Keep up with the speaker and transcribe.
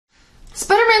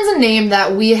Spider-Man's a name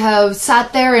that we have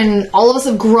sat there and all of us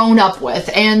have grown up with.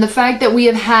 And the fact that we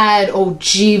have had, oh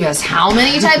jeebus, how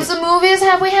many types of movies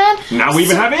have we had? Now we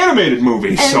even have animated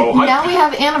movies. Now we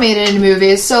have animated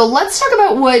movies. So let's talk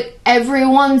about what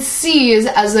everyone sees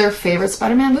as their favorite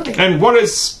Spider-Man movie. And what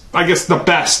is, I guess, the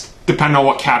best, depending on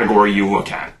what category you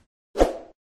look at.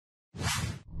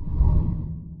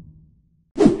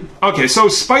 Okay, so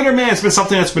Spider-Man has been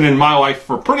something that's been in my life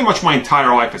for pretty much my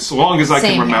entire life, as long as I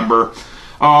can remember.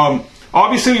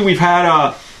 Obviously, we've had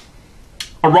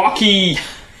a rocky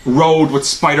road with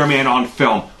Spider-Man on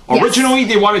film. Yes. Originally,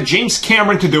 they wanted James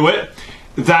Cameron to do it.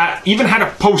 That even had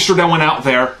a poster that went out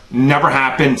there. Never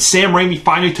happened. Sam Raimi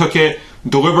finally took it,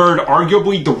 delivered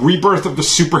arguably the rebirth of the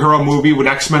superhero movie with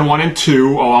X-Men 1 and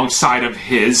 2 alongside of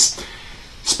his.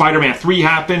 Spider-Man 3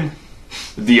 happened.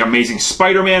 The Amazing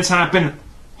Spider-Mans happened.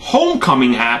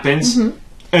 Homecoming happens, and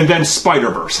then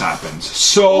Spider-Verse happens.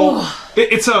 So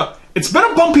it's been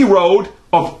a bumpy road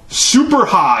of super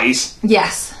highs,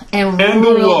 yes, and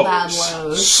real bad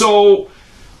lows. So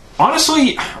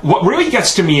honestly, what really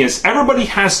gets to me is everybody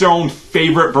has their own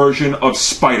favorite version of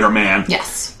Spider-Man.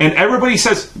 Yes, and everybody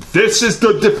says this is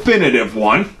the definitive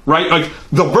one, right? Like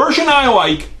the version I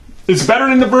like is better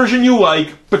than the version you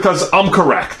like because I'm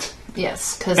correct.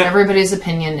 Yes, because everybody's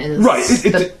opinion is... Right,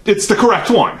 it's the correct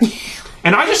one.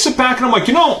 And I just sit back and I'm like,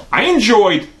 I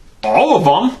enjoyed all of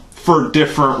them for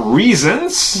different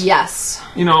reasons. Yes.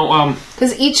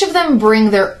 Because each of them bring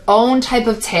their own type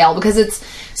of tale, because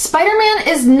Spider-Man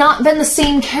has not been the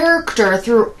same character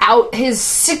throughout his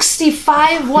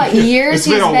 65, years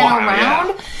he's been around.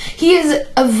 Yeah. He has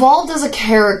evolved as a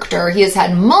character. He has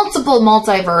had multiple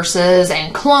multiverses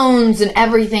and clones and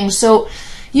everything, so...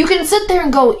 You can sit there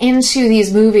and go into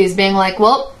these movies being like,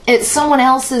 well, it's someone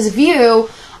else's view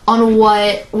on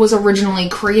what was originally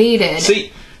created.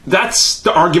 See, that's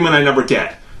the argument I never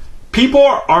get. People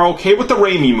are okay with the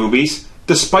Raimi movies,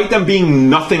 despite them being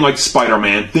nothing like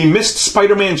Spider-Man. They missed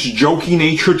Spider-Man's jokey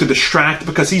nature to distract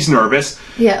because he's nervous.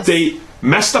 Yes. They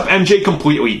messed up MJ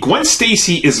completely. Gwen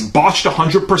Stacy is botched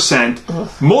 100%.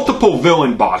 Ugh. Multiple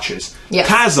villain botches. Yes.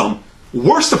 Chasm,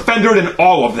 worst offender than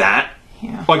all of that.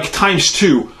 Yeah. Like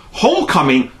 ×2.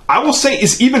 Homecoming, I will say,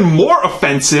 is even more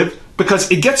offensive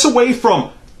because it gets away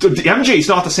from... MJ is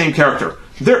not the same character.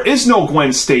 There is no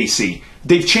Gwen Stacy.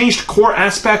 They've changed core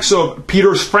aspects of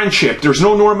Peter's friendship. There's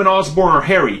no Norman Osborn or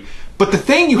Harry. But the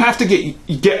thing you have to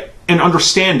get and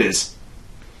understand is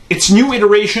it's new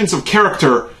iterations of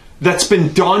character that's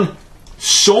been done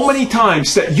so many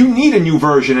times that you need a new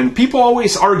version. And people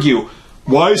always argue...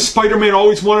 Why does Spider-Man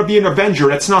always want to be an Avenger?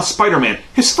 That's not Spider-Man.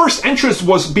 His first interest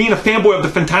was being a fanboy of the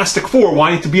Fantastic Four,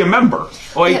 wanting to be a member.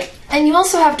 And you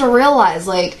also have to realize,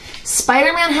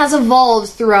 Spider-Man has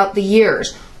evolved throughout the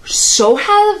years. So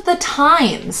have the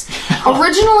times.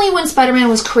 Originally, when Spider-Man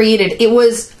was created, it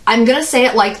was, I'm going to say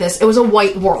it like this, it was a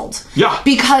white world. Yeah.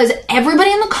 Because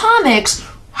everybody in the comics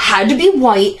had to be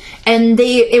white, and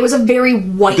it was a very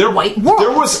white world.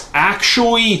 There was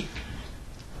actually...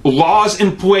 laws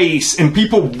in place, and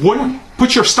people wouldn't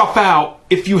put your stuff out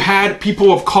if you had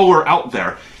people of color out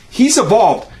there. He's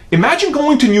evolved. Imagine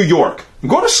going to New York.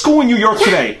 Go to school in New York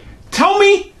today. Tell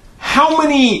me how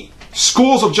many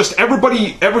schools of just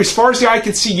everybody, as far as the eye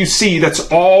can see, you see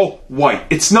that's all white.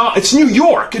 It's not. It's New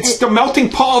York. It's the melting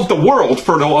pot of the world,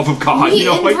 for the love of God.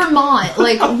 Vermont,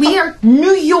 we are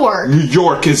New York. New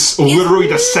York is literally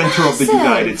the center of the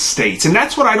United States, and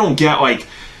that's what I don't get.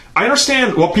 I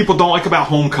understand what people don't like about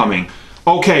Homecoming.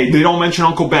 Okay, they don't mention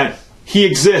Uncle Ben. He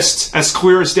exists. As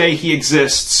clear as day, he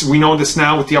exists. We know this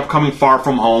now with the upcoming Far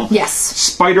From Home. Yes.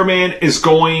 Spider-Man is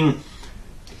going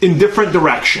in different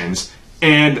directions.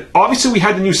 And obviously we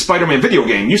had the new Spider-Man video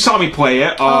game. You saw me play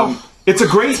it. It's a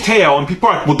great tale, and people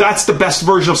are like, well, that's the best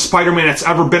version of Spider-Man that's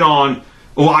ever been on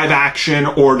live action,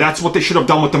 or that's what they should have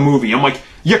done with the movie. I'm like,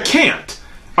 you can't.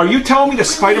 Are you telling me that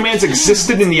Spider-Man's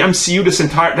existed in the MCU this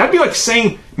entire... That'd be like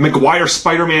saying Maguire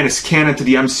Spider-Man is canon to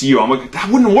the MCU. I'm like, that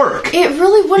wouldn't work. It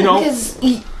really wouldn't,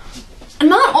 because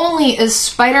not only is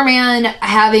Spider-Man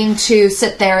having to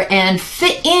sit there and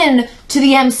fit in to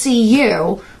the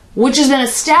MCU, which has been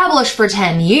established for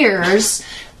 10 years,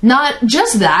 not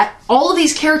just that, all of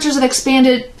these characters have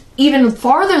expanded even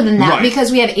farther than that,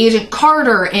 because we had Agent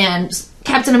Carter and...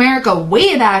 Captain America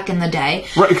way back in the day.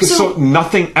 Right, because so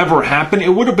nothing ever happened. It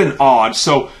would have been odd.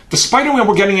 So the Spider-Man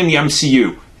we're getting in the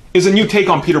MCU is a new take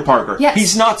on Peter Parker. Yes.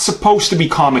 He's not supposed to be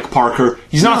comic Parker.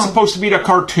 He's not supposed to be the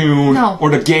cartoon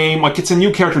or the game. It's a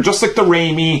new character, just like the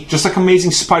Raimi, just like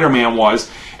Amazing Spider-Man was,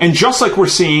 and just like we're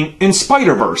seeing in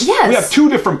Spider-Verse. Yes. We have two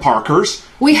different Parkers.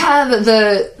 We have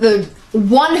the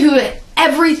one who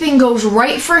everything goes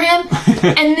right for him.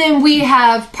 And then we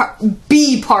have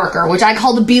B Parker, which I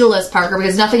call the B-list Parker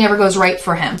because nothing ever goes right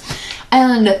for him.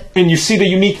 And you see the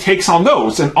unique takes on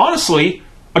those. And honestly,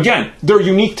 again, they're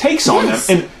unique takes on them.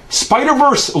 And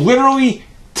Spider-Verse literally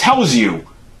tells you,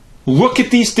 look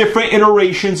at these different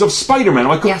iterations of Spider-Man.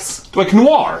 Like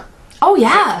Noir. Oh,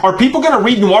 yeah. Are people going to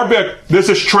read Noir and be like, this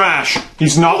is trash,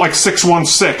 he's not like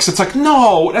 616? It's like,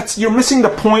 no, you're missing the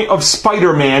point of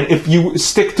Spider-Man if you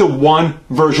stick to one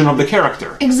version of the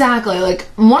character. Exactly. Like,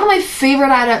 one of my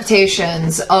favorite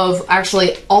adaptations of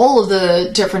actually all of the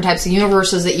different types of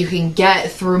universes that you can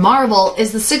get through Marvel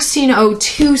is the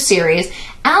 1602 series,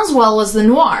 as well as the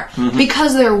Noir,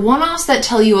 because they're one-offs that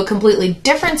tell you a completely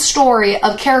different story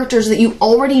of characters that you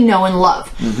already know and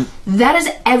love. That is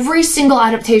every single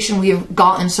adaptation we've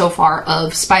gotten so far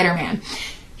of Spider-Man.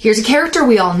 Here's a character,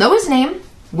 we all know his name,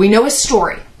 we know his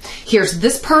story. Here's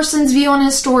this person's view on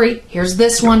his story, here's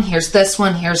this one, here's this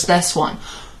one, here's this one.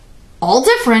 All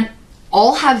different,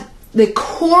 all have the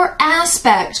core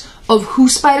aspect of who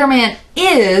Spider-Man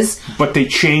is. But they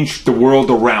changed the world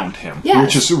around him,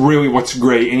 which is really what's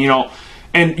great. And,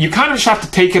 and you kind of just have to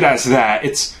take it as that.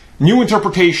 It's new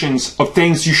interpretations of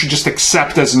things you should just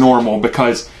accept as normal,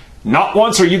 because not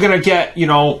once are you going to get,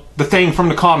 the thing from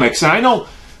the comics. And I know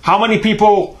how many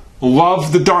people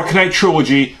love the Dark Knight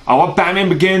trilogy. I love Batman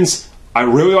Begins. I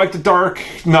really like the Dark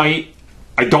Knight.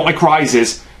 I don't like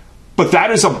Rises. But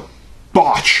that is a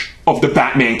botch of the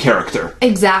Batman character.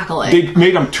 Exactly. They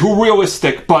made him too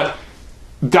realistic, but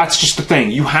that's just the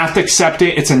thing. You have to accept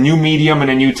it. It's a new medium and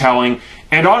a new telling.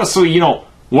 And honestly,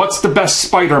 what's the best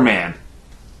Spider-Man?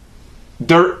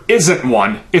 There isn't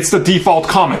one. It's the default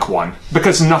comic one,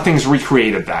 because nothing's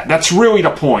recreated that. That's really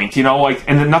the point,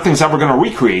 and nothing's ever going to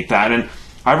recreate that. And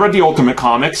I read the Ultimate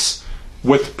Comics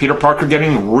with Peter Parker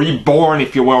getting reborn,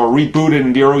 if you will, or rebooted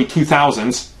in the early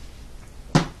 2000s.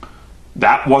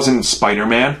 That wasn't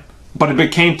Spider-Man, but it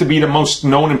became to be the most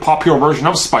known and popular version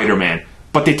of Spider-Man.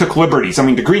 But they took liberties. I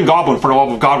mean, the Green Goblin, for the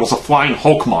love of God, was a flying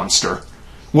Hulk monster.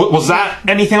 Was that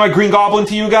anything like Green Goblin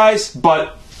to you guys?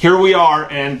 But here we are,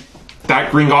 and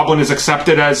that Green Goblin is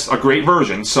accepted as a great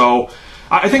version. So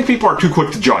I think people are too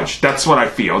quick to judge. That's what I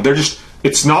feel.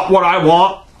 It's not what I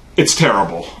want. It's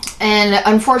terrible. And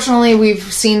unfortunately, we've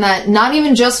seen that not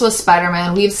even just with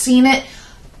Spider-Man. We've seen it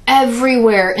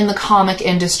everywhere in the comic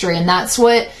industry, and that's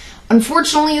what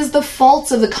unfortunately is the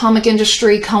fault of the comic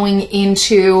industry going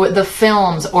into the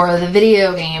films or the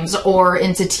video games or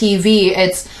into TV.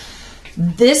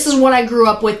 This is what I grew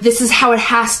up with, this is how it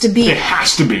has to be. It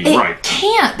has to be, right. It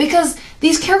can't, because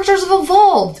these characters have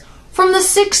evolved from the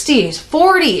 60s,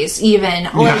 40s even,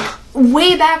 like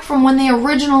way back from when they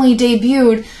originally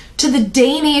debuted to the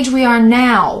day and age we are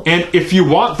now. And if you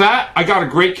want that, I got a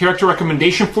great character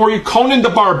recommendation for you. Conan the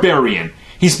Barbarian.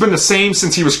 He's been the same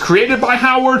since he was created by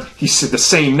Howard. He's the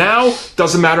same now.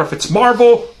 Doesn't matter if it's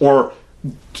Marvel or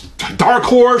Dark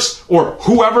Horse or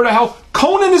whoever the hell.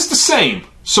 Conan is the same.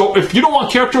 So if you don't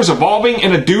want characters evolving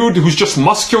and a dude who's just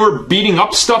muscular beating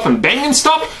up stuff and banging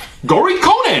stuff, go read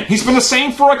Conan. He's been the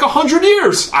same for like 100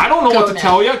 years. I don't know what to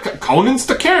tell you. Conan's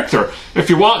the character. If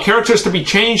you want characters to be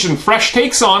changed and fresh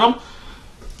takes on them,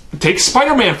 take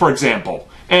Spider-Man, for example.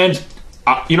 And,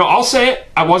 I'll say it,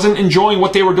 I wasn't enjoying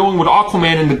what they were doing with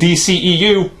Aquaman in the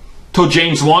DCEU till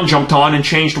James Wan jumped on and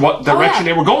changed what direction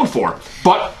they were going for.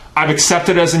 But I've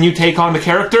accepted it as a new take on the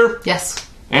character. Yes.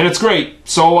 And it's great.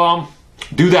 So,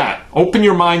 do that. Open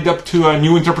your mind up to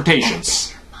new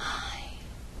interpretations.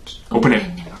 Open your mind.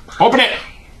 Open it. Open it!